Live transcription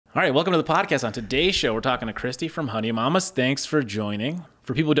All right, welcome to the podcast. On today's show, we're talking to Christy from Honey Mamas. Thanks for joining.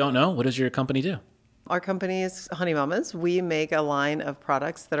 For people who don't know, what does your company do? Our company is Honey Mamas. We make a line of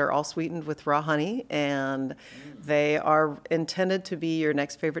products that are all sweetened with raw honey, and they are intended to be your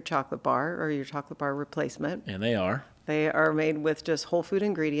next favorite chocolate bar or your chocolate bar replacement. And they are. They are made with just whole food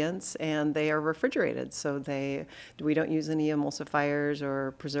ingredients, and they are refrigerated. So we don't use any emulsifiers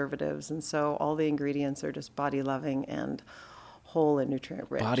or preservatives, and so all the ingredients are just body loving and whole and nutrient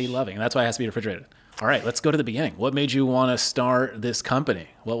rich. Body loving. That's why it has to be refrigerated. All right, let's go to the beginning. What made you want to start this company?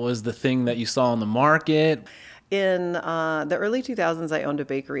 What was the thing that you saw in the market? In the early 2000s, I owned a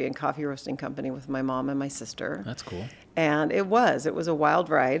bakery and coffee roasting company with my mom and my sister. That's cool. And it was a wild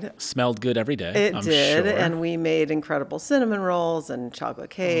ride. Smelled good every day. It did, sure. And we made incredible cinnamon rolls and chocolate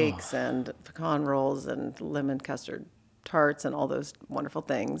cakes and pecan rolls and lemon custard tarts and all those wonderful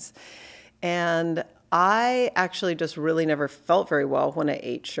things. And I actually just really never felt very well when I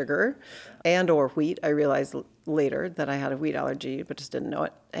ate sugar and or wheat. I realized later that I had a wheat allergy, but just didn't know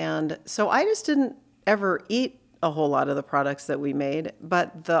it. And so I just didn't ever eat a whole lot of the products that we made,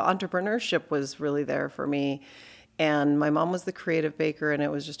 but the entrepreneurship was really there for me. And my mom was the creative baker, and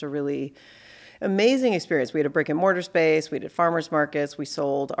it was just a really amazing experience. We had a brick and mortar space. We did farmers markets. We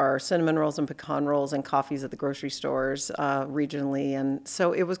sold our cinnamon rolls and pecan rolls and coffees at the grocery stores regionally. And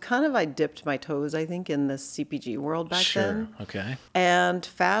so it was kind of, I dipped my toes, I think, in the CPG world back then. Okay. And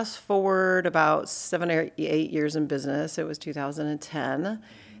fast forward about 7 or 8 years in business, it was 2010.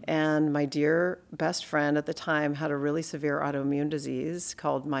 And my dear best friend at the time had a really severe autoimmune disease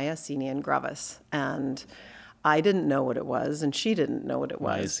called myasthenia gravis. And I didn't know what it was, and she didn't know what it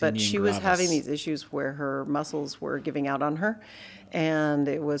was, but she was having these issues where her muscles were giving out on her, and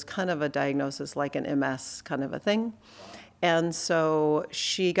it was kind of a diagnosis like an MS kind of a thing. And so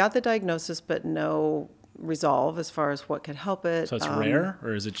she got the diagnosis, but no resolve as far as what could help it. So it's rare,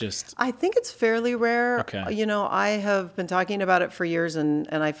 or is it just? I think it's fairly rare. Okay. You know, I have been talking about it for years, and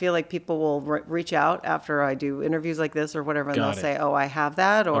I feel like people will reach out after I do interviews like this or whatever, and they'll say, oh, I have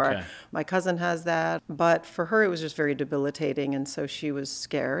that, or my cousin has that. But for her, it was just very debilitating, and so she was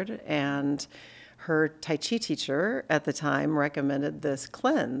scared. And her Tai Chi teacher at the time recommended this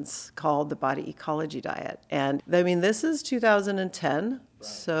cleanse called the Body Ecology Diet. And I mean, this is 2010.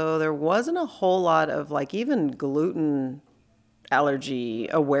 So there wasn't a whole lot of like even gluten allergy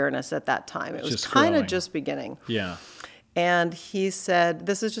awareness at that time. It was kind of just beginning. Yeah. And he said,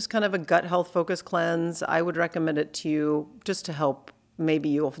 this is just kind of a gut health focused cleanse. I would recommend it to you just to help. Maybe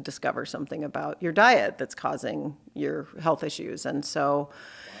you'll discover something about your diet that's causing your health issues. And so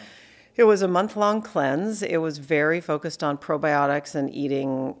it was a month-long cleanse. It was very focused on probiotics and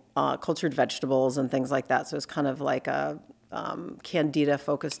eating cultured vegetables and things like that. So it's kind of like a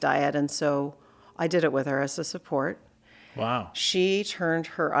candida-focused diet. And so I did it with her as a support. Wow. She turned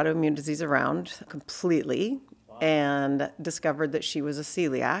her autoimmune disease around completely and discovered that she was a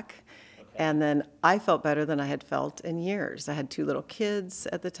celiac. And then I felt better than I had felt in years. I had 2 little kids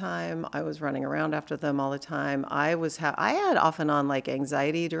at the time. I was running around after them all the time. I had off and on like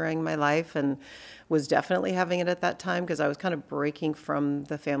anxiety during my life and was definitely having it at that time because I was kind of breaking from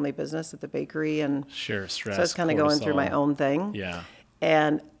the family business at the bakery. And stress, so I was kind of going through my own thing. Yeah.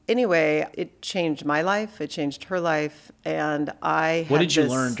 And anyway, it changed my life. It changed her life. And What did you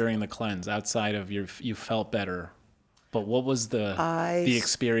learn during the cleanse outside of you felt better? But what was the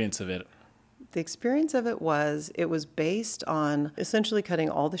experience of it? The experience of it was based on essentially cutting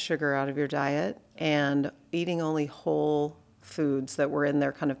all the sugar out of your diet and eating only whole foods that were in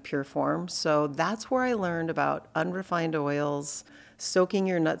their kind of pure form. So that's where I learned about unrefined oils, soaking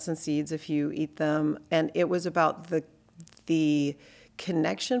your nuts and seeds if you eat them. And it was about the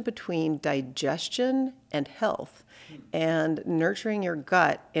connection between digestion and health and nurturing your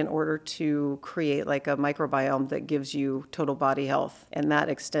gut in order to create like a microbiome that gives you total body health. And that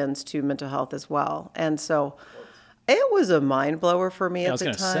extends to mental health as well. And so it was a mind blower for me at the time.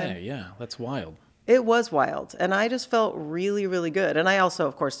 I was going to say, yeah, that's wild. It was wild. And I just felt really, really good. And I also,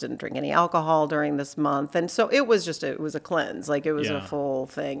 of course, didn't drink any alcohol during this month. And so it was it was a cleanse. Like it was a full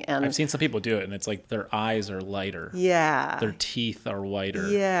thing. And I've seen some people do it and it's like their eyes are lighter. Yeah. Their teeth are whiter.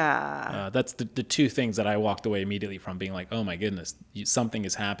 Yeah. That's the 2 things that I walked away immediately from being like, oh my goodness, something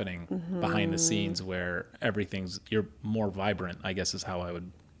is happening behind the scenes where you're more vibrant, I guess is how I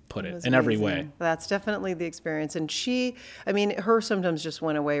would put it in every way. That's definitely the experience. And her symptoms just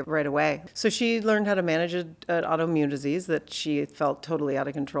went away right away. So she learned how to manage an autoimmune disease that she felt totally out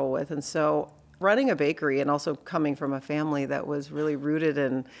of control with. And so running a bakery and also coming from a family that was really rooted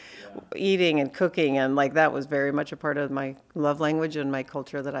in eating and cooking, and like that was very much a part of my love language and my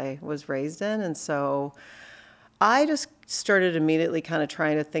culture that I was raised in. And so I just started immediately kind of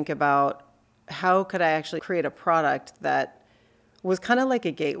trying to think about how could I actually create a product that was kind of like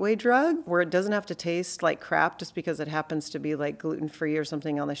a gateway drug where it doesn't have to taste like crap just because it happens to be like gluten-free or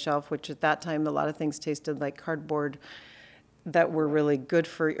something on the shelf, which at that time, a lot of things tasted like cardboard that were really good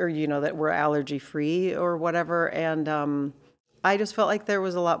for, or, you know, that were allergy-free or whatever. And I just felt like there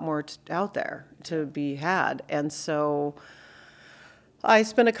was a lot more out there to be had. And so I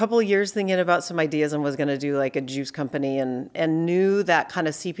spent a couple of years thinking about some ideas and was going to do like a juice company, and knew that kind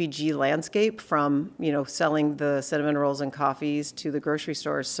of CPG landscape from, you know, selling the cinnamon rolls and coffees to the grocery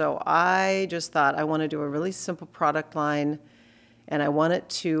stores. So I just thought I want to do a really simple product line, and I want it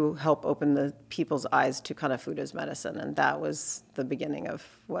to help open the people's eyes to kind of food as medicine. And that was the beginning of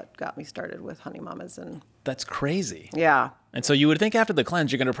what got me started with Honey Mamas. And that's crazy. Yeah. And so you would think after the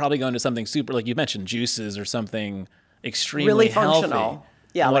cleanse, you're going to probably go into something super, like you mentioned, juices or something extremely really healthy. functional.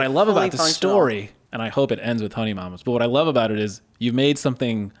 Yeah, and what like I love about the functional story, and I hope it ends with Honey Mamas, but what I love about it is you made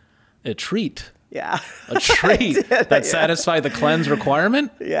something, a treat. Yeah. A treat that satisfied the cleanse requirement?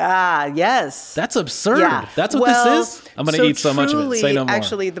 Yeah, yes. That's absurd. Yeah. That's what this is? I'm going to eat so much of it. Say no more.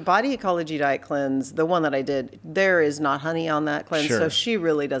 Actually, the Body Ecology Diet Cleanse, the one that I did, there is not honey on that cleanse. Sure. So she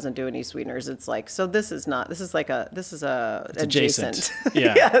really doesn't do any sweeteners. It's like, so this is It's adjacent.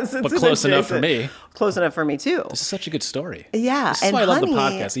 Yeah. Yes, but close enough for me. Close enough for me too. This is such a good story. Yeah. This is why I love the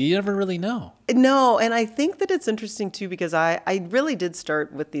podcast. You never really know. No, and I think that it's interesting too, because I really did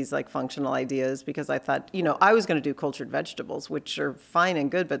start with these like functional ideas, because I thought, you know, I was going to do cultured vegetables, which are fine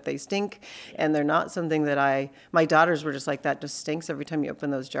and good, but they stink, and they're not something that my daughters were just like, that just stinks every time you open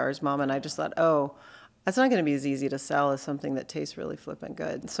those jars, Mom. And I just thought, oh, that's not going to be as easy to sell as something that tastes really flippin'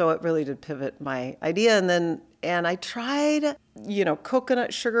 good. So it really did pivot my idea. And I tried, you know,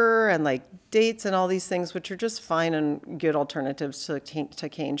 coconut sugar and like dates and all these things, which are just fine and good alternatives to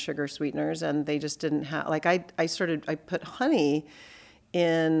cane sugar sweeteners. And they just didn't have, like I put honey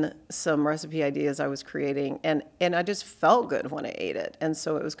in some recipe ideas I was creating, and I just felt good when I ate it. And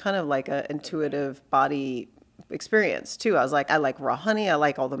so it was kind of like an intuitive body experience too. I was like, I like raw honey. I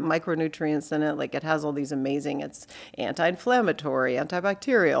like all the micronutrients in it. Like it has all these amazing, it's anti-inflammatory,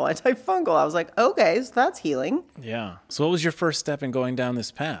 antibacterial, antifungal. I was like, okay, so that's healing. Yeah. So what was your first step in going down this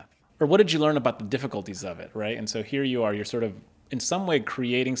path? Or what did you learn about the difficulties of it, right? And so here you are, you're sort of in some way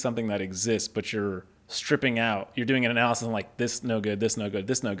creating something that exists, but you're stripping out, you're doing an analysis on like this no good, this no good,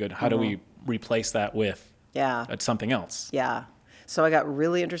 this no good. How do we replace that with something else? Yeah. So I got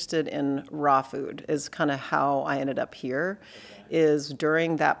really interested in raw food, is kind of how I ended up here, is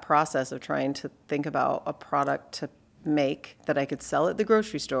during that process of trying to think about a product to make that I could sell at the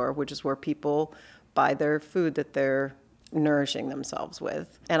grocery store, which is where people buy their food that they're nourishing themselves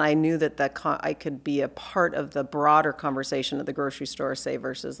with. And I knew that I could be a part of the broader conversation at the grocery store, say,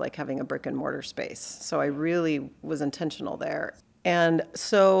 versus like having a brick and mortar space. So I really was intentional there. And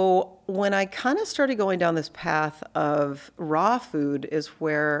so when I kind of started going down this path of raw food is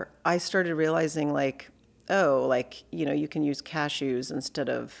where I started realizing like, oh, like, you know, you can use cashews instead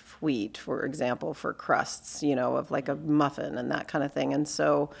of wheat, for example, for crusts, you know, of like a muffin and that kind of thing. And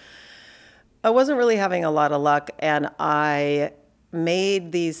so I wasn't really having a lot of luck, and I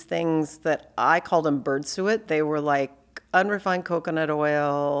made these things that I called them bird suet. They were like unrefined coconut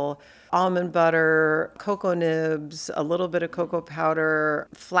oil, almond butter, cocoa nibs, a little bit of cocoa powder,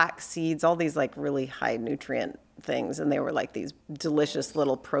 flax seeds, all these like really high nutrient things. And they were like these delicious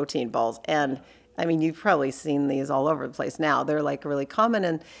little protein balls. And I mean, you've probably seen these all over the place now. They're like really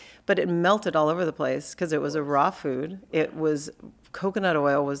common, but it melted all over the place because it was a raw food. It was, coconut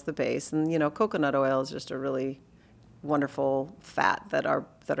oil was the base. And, you know, coconut oil is just a really wonderful fat that our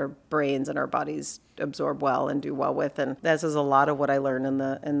brains and our bodies absorb well and do well with. And this is a lot of what I learned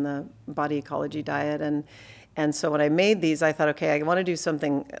in the Body Ecology Diet. And so when I made these, I thought, okay, I want to do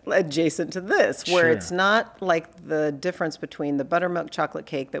something adjacent to this, where it's not like the difference between the buttermilk chocolate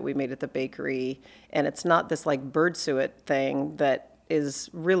cake that we made at the bakery, and it's not this like bird suet thing that is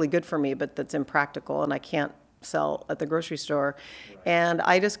really good for me, but that's impractical and I can't sell at the grocery store. And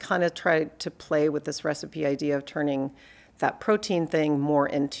I just kind of tried to play with this recipe idea of turning that protein thing more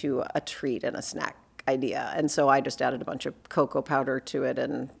into a treat and a snack idea. And so I just added a bunch of cocoa powder to it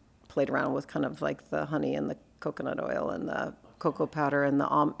and played around with kind of like the honey and the coconut oil and the cocoa powder and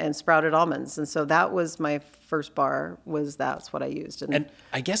and sprouted almonds. And so that was my first bar, that's what I used. And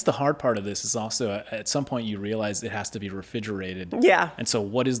I guess the hard part of this is also at some point you realize it has to be refrigerated. Yeah. And so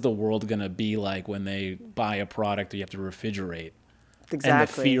what is the world going to be like when they buy a product that you have to refrigerate? Exactly. And the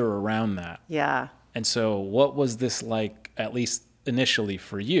fear around that. Yeah. And so what was this like, at least initially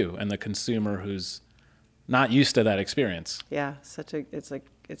for you and the consumer who's not used to that experience? Yeah,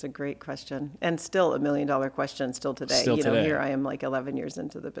 It's a great question, and still $1 million question still today. Still today. Here I am like 11 years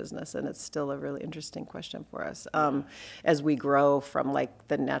into the business, and it's still a really interesting question for us as we grow from like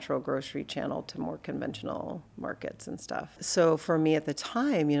the natural grocery channel to more conventional markets and stuff. So for me at the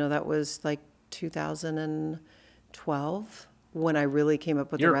time, that was like 2012 when I really came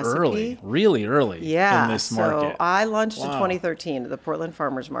up with the recipe. You're early, really early in this market. So I launched in 2013 at the Portland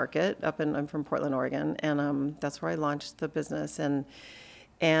Farmers Market I'm from Portland, Oregon, and that's where I launched the business.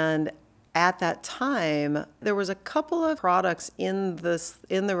 And at that time, there was a couple of products in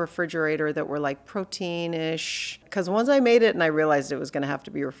the refrigerator that were like protein-ish. Because once I made it and I realized it was going to have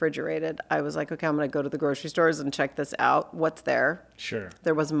to be refrigerated, I was like, okay, I'm going to go to the grocery stores and check this out. What's there? Sure.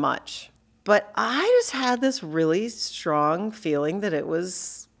 There wasn't much. But I just had this really strong feeling that it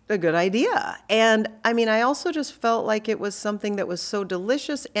was a good idea. And I mean, I also just felt like it was something that was so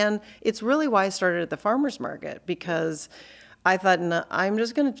delicious. And it's really why I started at the farmer's market, because I thought, no, I'm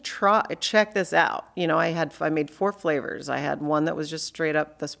just going to check this out. I made 4 flavors. I had one that was just straight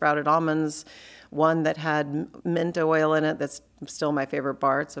up the sprouted almonds, one that had mint oil in it. That's still my favorite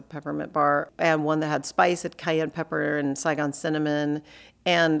bar. It's a peppermint bar. And one that had spice, had cayenne pepper and Saigon cinnamon.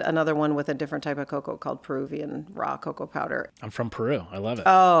 And another one with a different type of cocoa called Peruvian raw cocoa powder. I'm from Peru. I love it.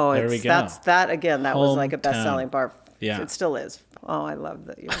 Oh, there we go. That was like a best-selling bar. Yeah. It still is. Oh, I love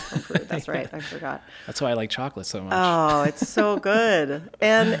that you're from Peru. That's right. I forgot. That's why I like chocolate so much. Oh, it's so good.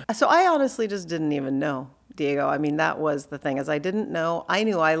 And so I honestly just didn't even know, Diego. I mean, that was the thing, is I didn't know. I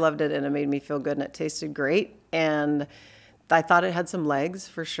knew I loved it and it made me feel good and it tasted great. And I thought it had some legs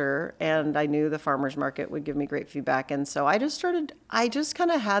for sure. And I knew the farmer's market would give me great feedback. And so I just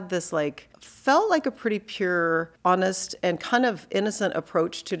kind of had this felt like a pretty pure, honest, and kind of innocent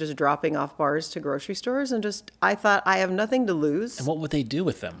approach to just dropping off bars to grocery stores. And I thought, I have nothing to lose. And what would they do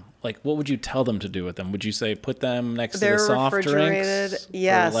with them? Like, what would you tell them to do with them? Would you say put them next to the They're soft refrigerated. drinks?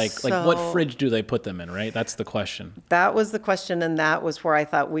 Yes. Or like what fridge do they put them in, right? That's the question. That was the question, and that was where I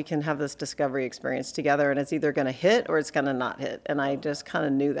thought we can have this discovery experience together, and it's either going to hit or it's going to not hit. And I just kind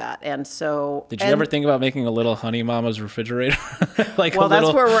of knew that. And so... Did you ever think about making a little Honey Mama's refrigerator?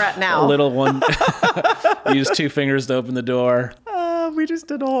 That's where we're at now. A little one. Use 2 fingers to open the door. We just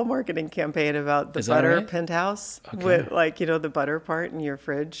did a whole marketing campaign about the butter penthouse with the butter part in your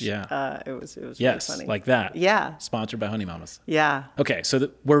fridge. Yeah. It was really funny. Like that. Yeah. Sponsored by Honey Mamas. Yeah. Okay. So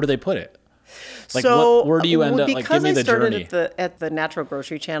where do they put it? Like So where do you end up? Like, give me the journey. Because I started at the natural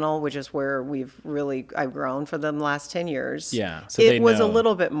grocery channel, which is where I've grown for the last 10 years. Yeah. So it was a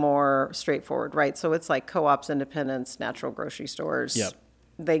little bit more straightforward, right? So it's like co-ops, independents, natural grocery stores. Yep.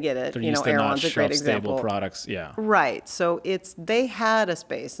 They get it. They're used to Erewhon's not a great shelf-stable example. products. Yeah. Right. So they had a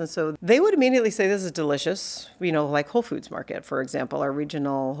space. And so they would immediately say, this is delicious. Like Whole Foods Market, for example, our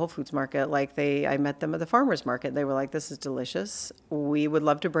regional Whole Foods Market. I met them at the farmer's market. They were like, this is delicious. We would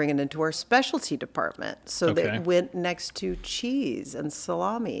love to bring it into our specialty department. So they went next to cheese and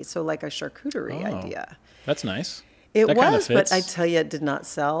salami. So like a charcuterie idea. That's nice. It was, but I tell you, it did not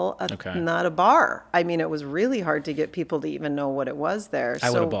sell. Not a bar. I mean, it was really hard to get people to even know what it was there. I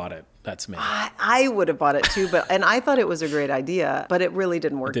would have bought it. That's me. I would have bought it too, and I thought it was a great idea, but it really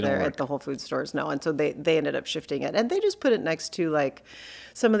didn't work at the Whole Foods stores. No, and so they ended up shifting it, and they just put it next to like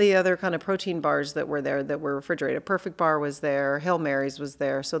some of the other kind of protein bars that were there that were refrigerated. Perfect Bar was there, Hail Mary's was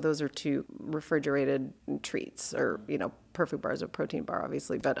there, so those are 2 refrigerated treats, or Perfect Bar is a protein bar,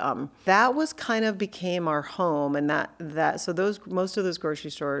 obviously, but that was kind of became our home, and so most of those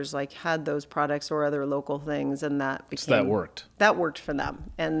grocery stores had those products or other local things, and that became so that worked for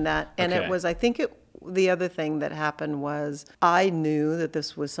them, it was, I think the other thing that happened was I knew that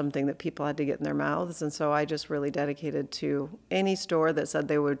this was something that people had to get in their mouths, and so I just really dedicated to any store that said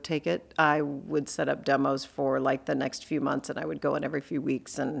they would take it. I would set up demos for the next few months, and I would go in every few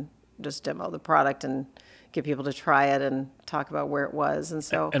weeks and just demo the product and get people to try it and talk about where it was.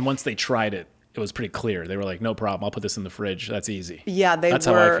 And once they tried it, it was pretty clear. They were like, no problem. I'll put this in the fridge. That's easy. Yeah, that's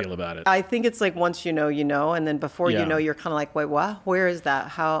how I feel about it. I think it's like once you know, and then before you know, you're kind of like, wait, what? Where is that?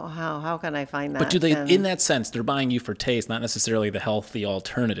 How can I find that? But do they, in that sense, they're buying you for taste, not necessarily the healthy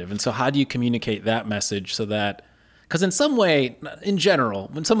alternative. And so how do you communicate that message so that, because in some way, in general,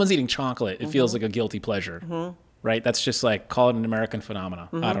 when someone's eating chocolate, it feels like a guilty pleasure, right? That's just call it an American phenomenon.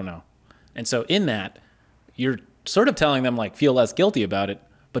 I don't know. And so in that, you're sort of telling them feel less guilty about it.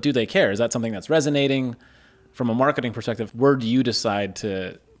 But do they care? Is that something that's resonating? From a marketing perspective, where do you decide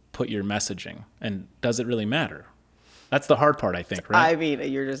to put your messaging? And does it really matter? That's the hard part, I think, right? I mean,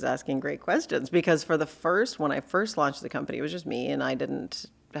 you're just asking great questions, because when I first launched the company, it was just me, and I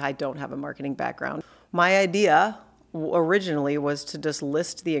don't have a marketing background. My idea originally was to just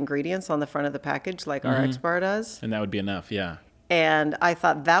list the ingredients on the front of the package like RX Bar does. And that would be enough, yeah. And I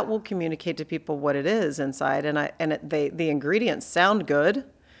thought that will communicate to people what it is inside. The ingredients sound good.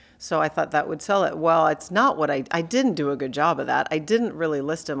 So I thought that would sell it. Well, it's not what I didn't do a good job of that. I didn't really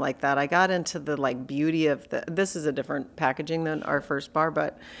list them like that. I got into the like beauty of this is a different packaging than our first bar,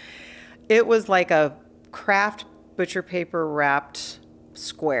 but it was like a craft butcher paper wrapped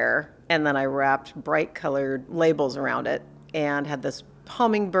square. And then I wrapped bright colored labels around it and had this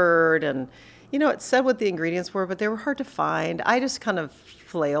hummingbird, and it said what the ingredients were, but they were hard to find. I just kind of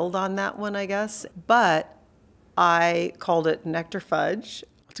flailed on that one, I guess. But I called it Nectar Fudge.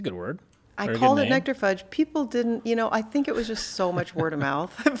 That's a good word. I called it Nectar Fudge. People didn't, I think it was just so much word of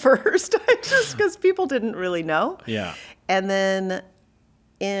mouth at first, just because people didn't really know. Yeah. And then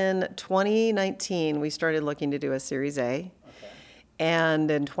in 2019, we started looking to do a Series A. And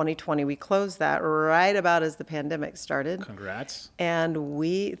in 2020, we closed that right about as the pandemic started. Congrats. And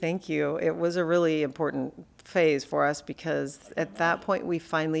thank you. It was a really important phase for us because at that point, we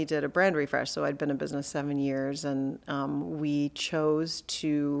finally did a brand refresh. So I'd been in business 7 years, and we chose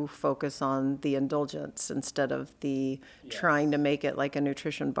to focus on the indulgence instead of trying to make it like a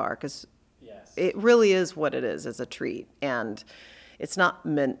nutrition bar, because it really is what it is, as a treat. And it's not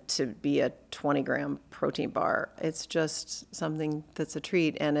meant to be a 20-gram protein bar. It's just something that's a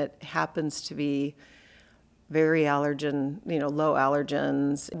treat, and it happens to be very allergen, low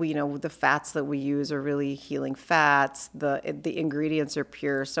allergens. The fats that we use are really healing fats. The ingredients are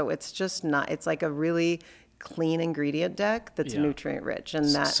pure, so it's just not. It's like a really clean ingredient deck that's nutrient rich, and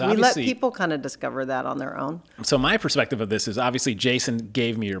that we let people kind of discover that on their own. So my perspective of this is, obviously Jason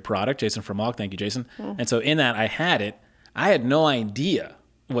gave me your product, Jason from Mog. Thank you, Jason. And so in that, I had it. I had no idea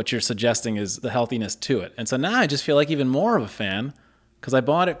what you're suggesting is the healthiness to it. And so now I just feel like even more of a fan because I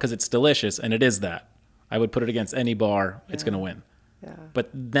bought it because it's delicious, and it is that. I would put it against any bar. It's going to win. Yeah.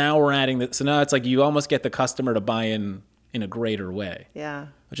 But now we're adding that. So now it's like you almost get the customer to buy in a greater way. Yeah.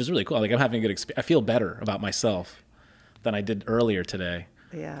 Which is really cool. Like I'm having a good experience. I feel better about myself than I did earlier today.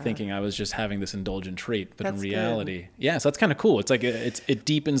 Yeah. Thinking I was just having this indulgent treat. But in reality, so that's kind of cool. It's like it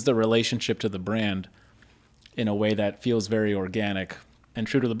deepens the relationship to the brand in a way that feels very organic and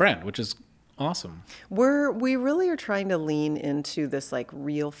true to the brand, which is awesome. We really are trying to lean into this like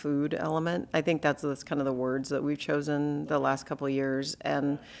real food element. I think that's kind of the words that we've chosen the last couple of years,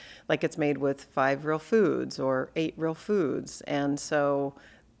 and like it's made with 5 real foods or 8 real foods, and so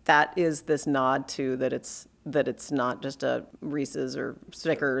that is this nod to that it's not just a Reese's or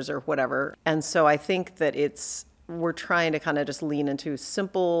Snickers or whatever. And so I think that we're trying to kind of just lean into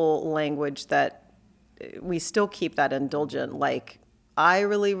simple language that we still keep that indulgent. Like I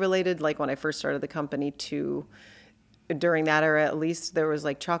really related, like when I first started the company, to during that era, at least there was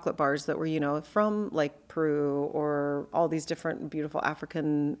like chocolate bars that were, from like Peru or all these different beautiful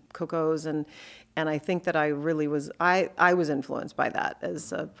African cocos. And I think that I really was, I was influenced by that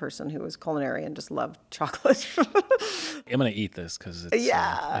as a person who was culinary and just loved chocolate. I'm going to eat this because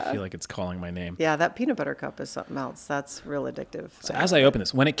I feel like it's calling my name. Yeah, that peanut butter cup is something else. That's real addictive. So as I open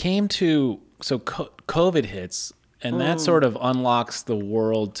this, when it came to, COVID hits, and that sort of unlocks the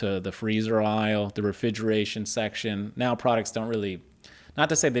world to the freezer aisle, the refrigeration section. Now products don't really, not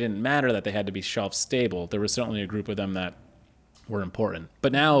to say they didn't matter, that they had to be shelf stable. There was certainly a group of them that were important.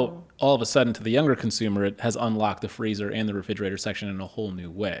 But now, all of a sudden, to the younger consumer, it has unlocked the freezer and the refrigerator section in a whole new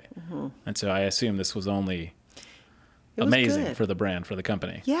way. And so I assume this was only amazing for the brand, for the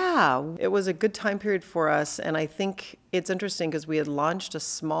company. Yeah, it was a good time period for us. And I think it's interesting because we had launched a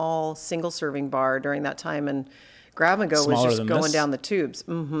small single-serving bar during that time, and Grab and Go was just going down the tubes.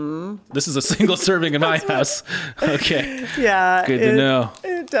 This is a single serving in my house. Okay. Yeah. Good to know.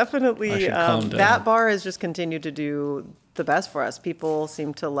 It definitely, that bar has just continued to do the best for us. People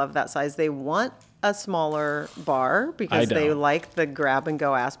seem to love that size. They want a smaller bar because they like the grab and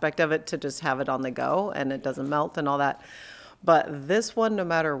go aspect of it, to just have it on the go and it doesn't melt and all that. But this one, no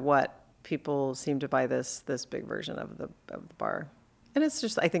matter what, people seem to buy this big version of the bar. And it's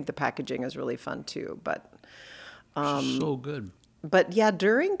just, I think the packaging is really fun too, but so good. But yeah,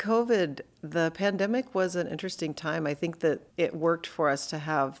 during COVID, the pandemic was an interesting time. I think that it worked for us to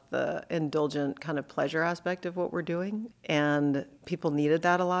have the indulgent kind of pleasure aspect of what we're doing. And people needed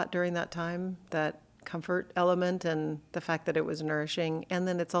that a lot during that time, that comfort element and the fact that it was nourishing. And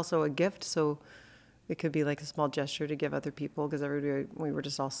then it's also a gift. So it could be like a small gesture to give other people, because we were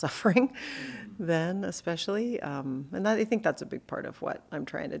just all suffering then, especially. And I think that's a big part of what I'm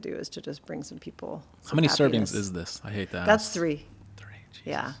trying to do, is to just bring some people some How many happiness. servings is this? I hate that. That's 3. 3. Jesus.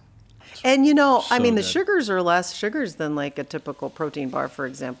 Yeah. And I mean, the good. sugars are less sugars than like a typical protein bar, for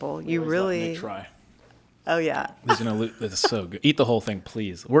example. You really. Let me try. Oh yeah. This is so good. Eat the whole thing,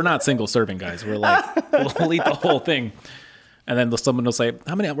 please. We're not single serving guys. We're like, we'll eat the whole thing. And then someone will say,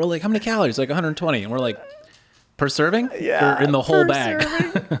 how many? We're like, how many calories? Like 120. And we're like, per serving? Yeah. Or in the whole bag?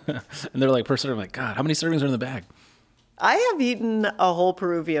 Serving. And they're like, per serving. I'm like, God, how many servings are in the bag? I have eaten a whole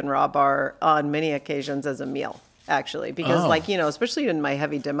Peruvian raw bar on many occasions as a meal, actually, because like, you know, especially in my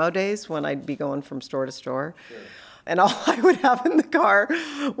heavy demo days when I'd be going from store to store. Sure. And all I would have in the car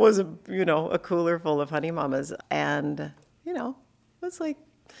was, a cooler full of Honey Mamas. And, it was like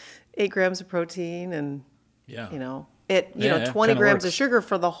 8 grams of protein and, 20 grams of sugar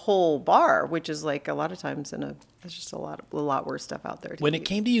for the whole bar, which is like a lot of times there's just a lot worse stuff out there. When it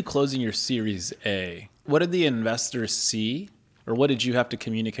came to you closing your Series A, what did the investors see, or what did you have to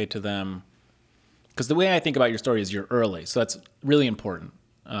communicate to them? Because the way I think about your story is you're early, so that's really important.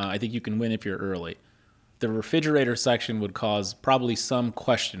 I think you can win if you're early. The refrigerator section would cause probably some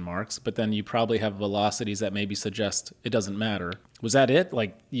question marks, but then you probably have velocities that maybe suggest it doesn't matter. Was that it?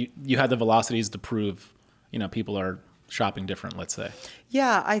 Like you had the velocities to prove, people are shopping different, let's say.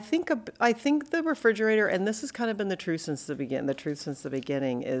 Yeah, I think the refrigerator, and this has kind of been the truth since the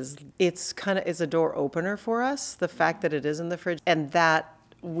beginning, is it's a door opener for us. The fact that it is in the fridge, and that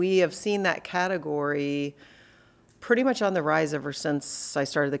we have seen that category pretty much on the rise ever since I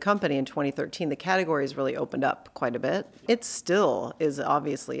started the company in 2013. The category has really opened up quite a bit. It still is,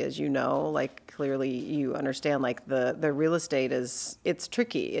 obviously, as you know, like clearly you understand, like the real estate it's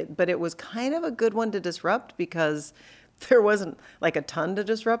tricky, but it was kind of a good one to disrupt because there wasn't like a ton to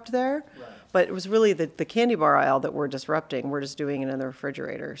disrupt there. Right. But it was really the candy bar aisle that we're disrupting. We're just doing it in the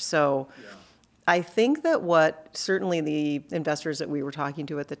refrigerator. So I think that what certainly the investors that we were talking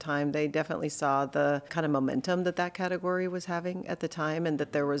to at the time, they definitely saw the kind of momentum that category was having at the time, and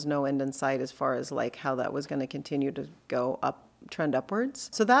that there was no end in sight as far as like how that was going to continue to go up, trend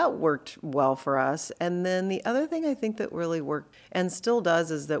upwards. So that worked well for us. And then the other thing I think that really worked and still does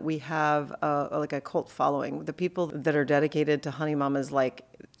is that we have like a cult following. The people that are dedicated to Honey Mamas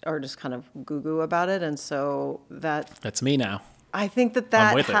are just kind of goo-goo about it. And so that's me now. I think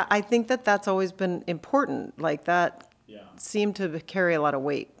that's always been important. Like that seemed to carry a lot of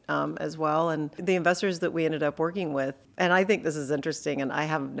weight as well. And the investors that we ended up working with, and I think this is interesting, and I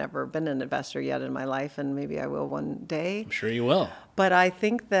have never been an investor yet in my life, and maybe I will one day. I'm sure you will. But I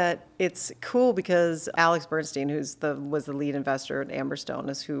think that it's cool because Alex Bernstein, was the lead investor at Amberstone,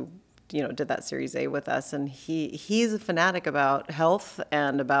 is who did that Series A with us, and he's a fanatic about health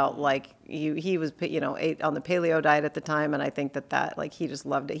and about like he was ate on the paleo diet at the time, and I think that like he just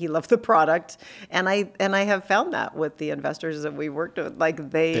loved it. He loved the product, and I have found that with the investors that we worked with,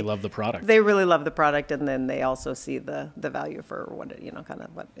 like they love the product. They really love the product, and then they also see the value for what it, kind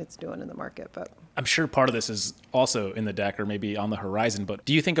of what it's doing in the market. But I'm sure part of this is also in the deck or maybe on the horizon. But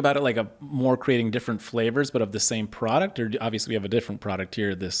do you think about it like more creating different flavors but of the same product, or obviously we have a different product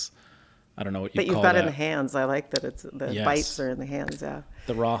here? I don't know what you call that. That you've got in the hands. I like that it's the bites are in the hands, yeah.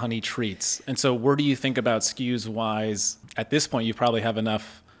 The raw honey treats. And so where do you think about SKUs wise? At this point, you probably have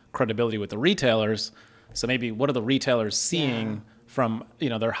enough credibility with the retailers. So maybe what are the retailers seeing from,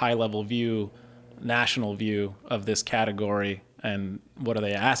 their high level view, national view of this category? And what are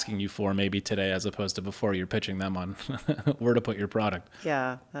they asking you for maybe today as opposed to before you're pitching them on where to put your product?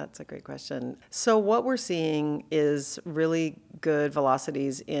 Yeah, that's a great question. So what we're seeing is really good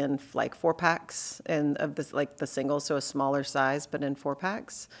velocities in like 4-packs and of this, like the singles, so a smaller size, but in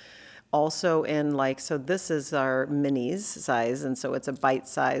 4-packs. Also in so this is our minis size, and so it's a bite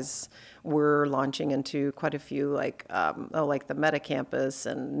size. We're launching into quite a few like the Meta campus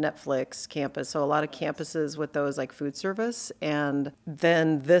and Netflix campus. So a lot of campuses with those like food service. And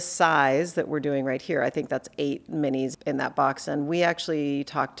then this size that we're doing right here, I think that's 8 minis in that box. And we actually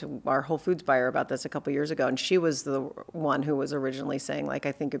talked to our Whole Foods buyer about this a couple years ago. And she was the one who was originally saying like,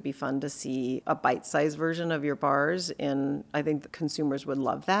 I think it'd be fun to see a bite-sized version of your bars. And I think the consumers would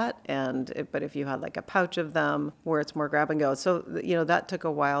love that. But if you had like a pouch of them where it's more grab and go. So, that took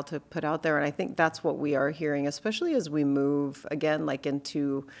a while to put out there. And I think that's what we are hearing, especially as we move again, like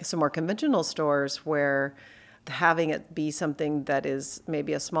into some more conventional stores where having it be something that is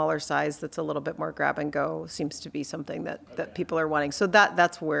maybe a smaller size that's a little bit more grab and go seems to be something that people are wanting. So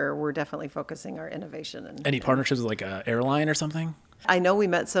that's where we're definitely focusing our innovation. Any partnerships with like an airline or something? I know we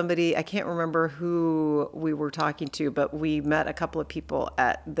met somebody, I can't remember who we were talking to, but we met a couple of people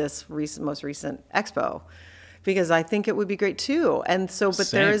at this most recent expo, because I think it would be great too. And so, but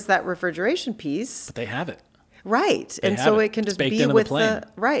there is that refrigeration piece. But they have it. Right. And so it can just be with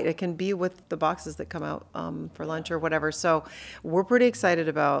it can be with the boxes that come out for lunch or whatever. So we're pretty excited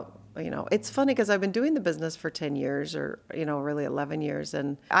about it's funny because I've been doing the business for 10 years or, really 11 years.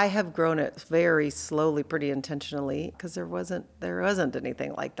 And I have grown it very slowly, pretty intentionally, because there wasn't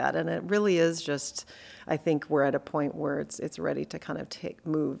anything like that. And it really is just, I think we're at a point where it's ready to kind of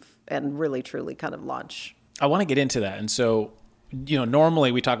move and really, truly kind of launch. I want to get into that. And so,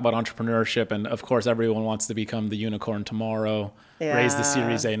 normally we talk about entrepreneurship, and of course everyone wants to become the unicorn tomorrow, raise the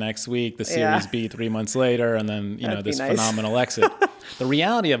Series A next week, the Series B 3 months later, and then, this phenomenal exit. The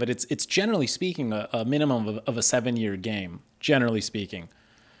reality of it, it's generally speaking a minimum of a 7-year game, generally speaking.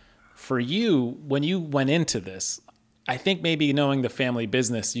 For you, when you went into this, I think maybe knowing the family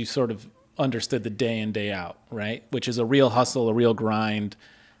business, you sort of understood the day in, day out, right? Which is a real hustle, a real grind.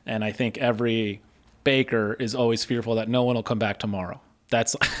 And I think every baker is always fearful that no one will come back tomorrow.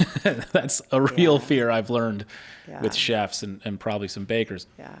 That's a real fear I've learned with chefs and probably some bakers.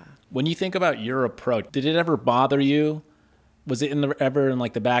 Yeah. When you think about your approach, did it ever bother you? Was it ever in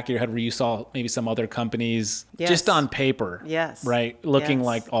like the back of your head where you saw maybe some other companies just on paper, right, looking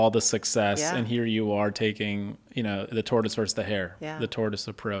like all the success, and here you are taking, the tortoise versus the hare, the tortoise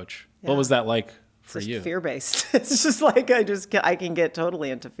approach. What was that like for you? Fear-based. It's just like I can get totally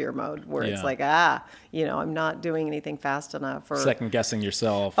into fear mode where it's like, I'm not doing anything fast enough, or second guessing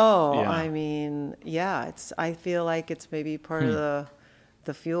yourself. I mean, I feel like it's maybe part of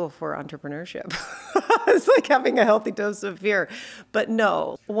the fuel for entrepreneurship. It's like having a healthy dose of fear. But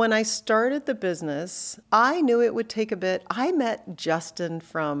no, when I started the business, I knew it would take a bit. I met Justin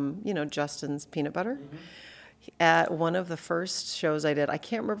from, Justin's Peanut Butter at one of the first shows I did. I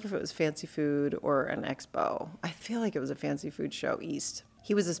can't remember if it was Fancy Food or an expo. I feel like it was a Fancy Food show east.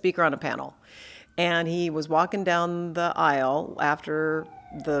 He was a speaker on a panel, and he was walking down the aisle after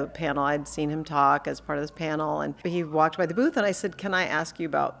the panel. I'd seen him talk as part of this panel, and he walked by the booth, and I said, can I ask you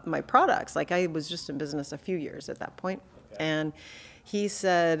about my products? Like, I was just in business a few years at that point. And he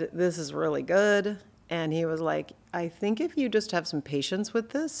said, this is really good. And he was like, I think if you just have some patience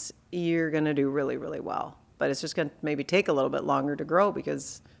with this, you're going to do really, really well. But it's just going to maybe take a little bit longer to grow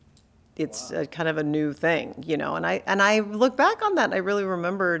because it's kind of a new thing, And I look back on that, and I really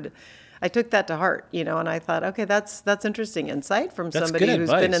remembered, I took that to heart, and I thought, okay, that's interesting insight from somebody who's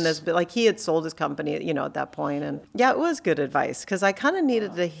been in this, like he had sold his company, at that point. And it was good advice because I kind of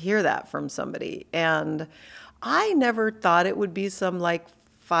needed to hear that from somebody. And I never thought it would be some like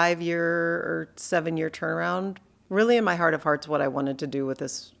 5-year or 7-year turnaround. Really, in my heart of hearts, what I wanted to do with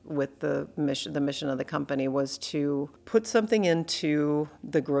this, with the mission of the company, was to put something into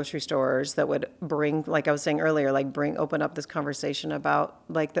the grocery stores that would bring, like I was saying earlier, open up this conversation about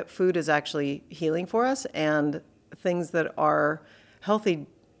like that food is actually healing for us, and things that are healthy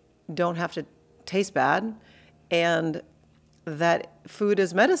don't have to taste bad, and that food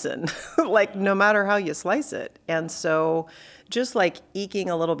is medicine, like no matter how you slice it. And so just like eking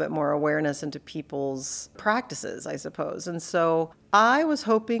a little bit more awareness into people's practices, I suppose. And so I was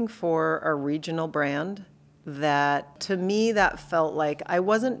hoping for a regional brand that, to me, that felt like I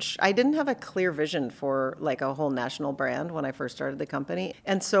didn't have a clear vision for like a whole national brand when I first started the company.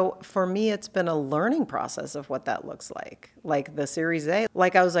 And so for me, it's been a learning process of what that looks like the Series A.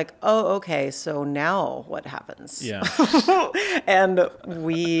 Like I was like, oh, okay, so now what happens? Yeah. And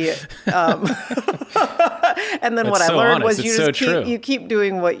we, and then what I learned was you keep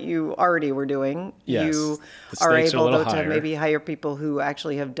doing what you already were doing. Yes. You are able to maybe hire people who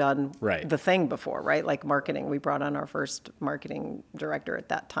actually have done the thing before, right? Like marketing. We brought on our first marketing director at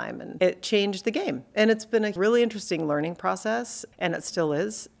that time, and it changed the game. And it's been a really interesting learning process, and it still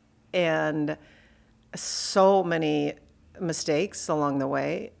is. And so many mistakes along the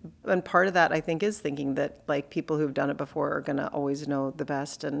way. And part of that, I think, is thinking that like people who've done it before are going to always know the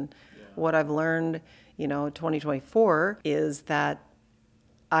best. And what I've learned, 2024, is that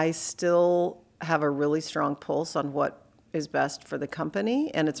I still have a really strong pulse on what is best for the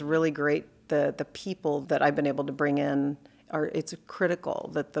company. And it's really great. The people that I've been able to bring in it's critical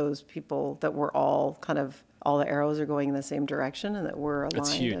that those people, that we're all all the arrows are going in the same direction, and that we're aligned.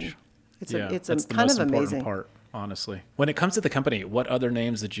 It's huge. It's that's the kind most of amazing important part, honestly. When it comes to the company, what other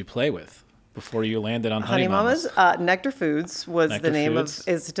names did you play with before you landed on Honey Mamas? Nectar Foods was the name is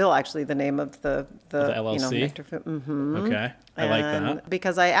still actually the name of the LLC? Nectar Food. Mm-hmm. Okay, I like that.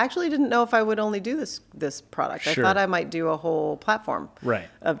 Because I actually didn't know if I would only do this product. Sure. I thought I might do a whole platform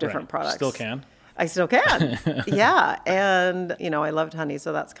of different products. Still can. I still can. Yeah. And, I loved honey.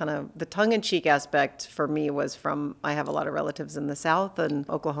 So that's kind of the tongue-in-cheek aspect for me was I have a lot of relatives in the South, and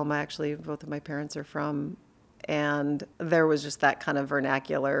Oklahoma, actually, both of my parents are from. And there was just that kind of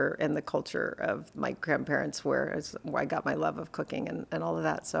vernacular in the culture of my grandparents where I got my love of cooking and all of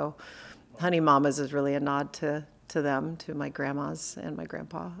that. So Honey Mamas is really a nod to to them, to my grandmas and my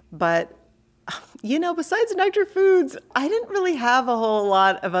grandpa. But, besides Nectar Foods, I didn't really have a whole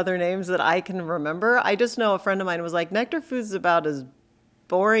lot of other names that I can remember. I just know a friend of mine was like, Nectar Foods is about as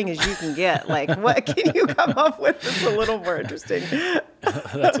boring as you can get. Like, what can you come up with that's a little more interesting?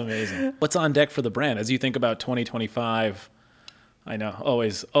 That's amazing. What's on deck for the brand as you think about 2025? I know,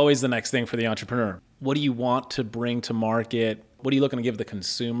 always the next thing for the entrepreneur. What do you want to bring to market? What are you looking to give the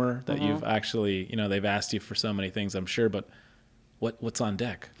consumer that you've actually, they've asked you for so many things, I'm sure, but what's on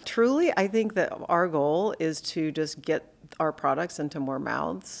deck? Truly, I think that our goal is to just get our products into more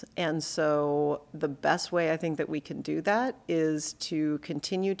mouths. And so the best way I think that we can do that is to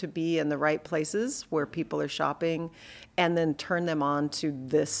continue to be in the right places where people are shopping and then turn them on to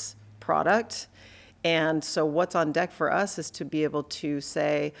this product. And so what's on deck for us is to be able to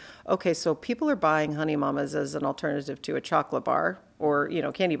say, okay, so people are buying Honey Mamas as an alternative to a chocolate bar or,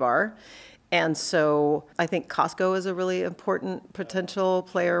 candy bar. And so I think Costco is a really important potential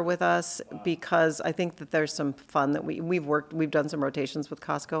player with us because I think that there's some fun that we've done some rotations with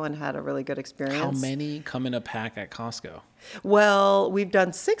Costco and had a really good experience. How many come in a pack at Costco? Well, we've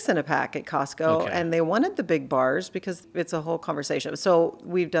done 6 in a pack at Costco, Okay. and they wanted the big bars because it's a whole conversation. So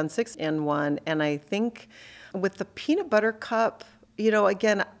we've done 6 in one, and I think with the peanut butter cup,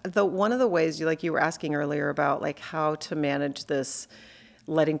 again, one of the ways you were asking earlier about like how to manage this,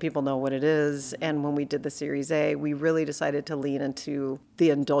 letting people know what it is. And when we did the Series A, we really decided to lean into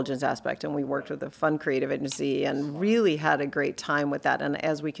the indulgence aspect. And we worked with a fun creative agency and really had a great time with that. And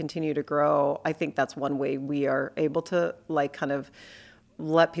as we continue to grow, I think that's one way we are able to kind of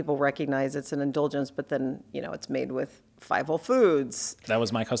let people recognize it's an indulgence, but then, it's made with 5 whole foods. That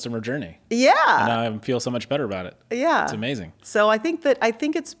was my customer journey. Yeah. And I feel so much better about it. Yeah. It's amazing. So I think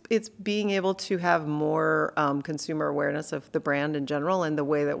it's being able to have more consumer awareness of the brand in general. And the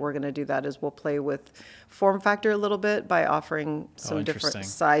way that we're going to do that is we'll play with form factor a little bit by offering some different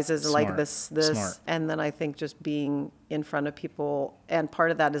sizes like this. Smart. And then I think just being in front of people. And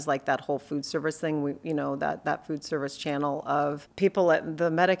part of that is like that whole food service thing, that food service channel of people at the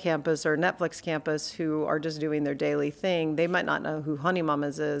Meta campus or Netflix campus who are just doing their daily thing. They might not know who Honey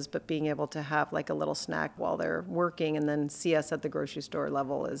Mamas is, but being able to have like a little snack while they're working and then see us at the grocery store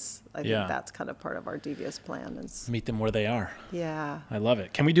level I think that's kind of part of our devious plan. Meet them where they are. Yeah. I love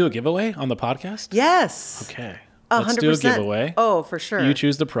it. Can we do a giveaway on the podcast? Yes. Okay. 100%. Let's do a giveaway. Oh, for sure. You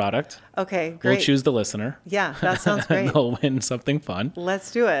choose the product. Okay, great. We'll choose the listener. Yeah, that sounds great. And they'll win something fun.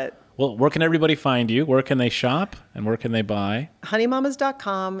 Let's do it. Well, where can everybody find you? Where can they shop and where can they buy?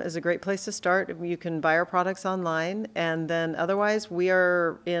 honeymamas.com is a great place to start. You can buy our products online. And then otherwise, we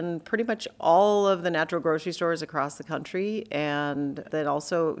are in pretty much all of the natural grocery stores across the country. And then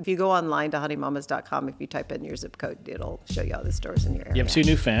also, if you go online to honeymamas.com, if you type in your zip code, it'll show you all the stores in your area. You have 2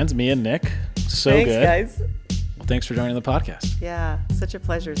 new fans, me and Nick. So Thanks, good. Thanks, guys. Well, thanks for joining the podcast. Yeah, such a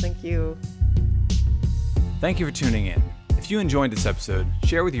pleasure. Thank you. Thank you for tuning in. If you enjoyed this episode,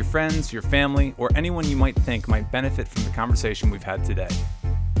 share with your friends, your family, or anyone you might think might benefit from the conversation we've had today.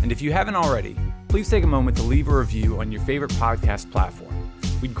 And if you haven't already, please take a moment to leave a review on your favorite podcast platform.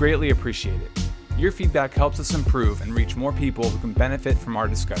 We'd greatly appreciate it. Your feedback helps us improve and reach more people who can benefit from our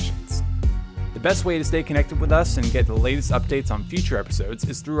discussions. The best way to stay connected with us and get the latest updates on future episodes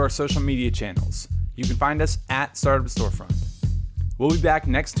is through our social media channels. You can find us at Startup Storefront. We'll be back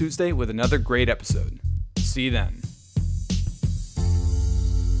next Tuesday with another great episode. See you then.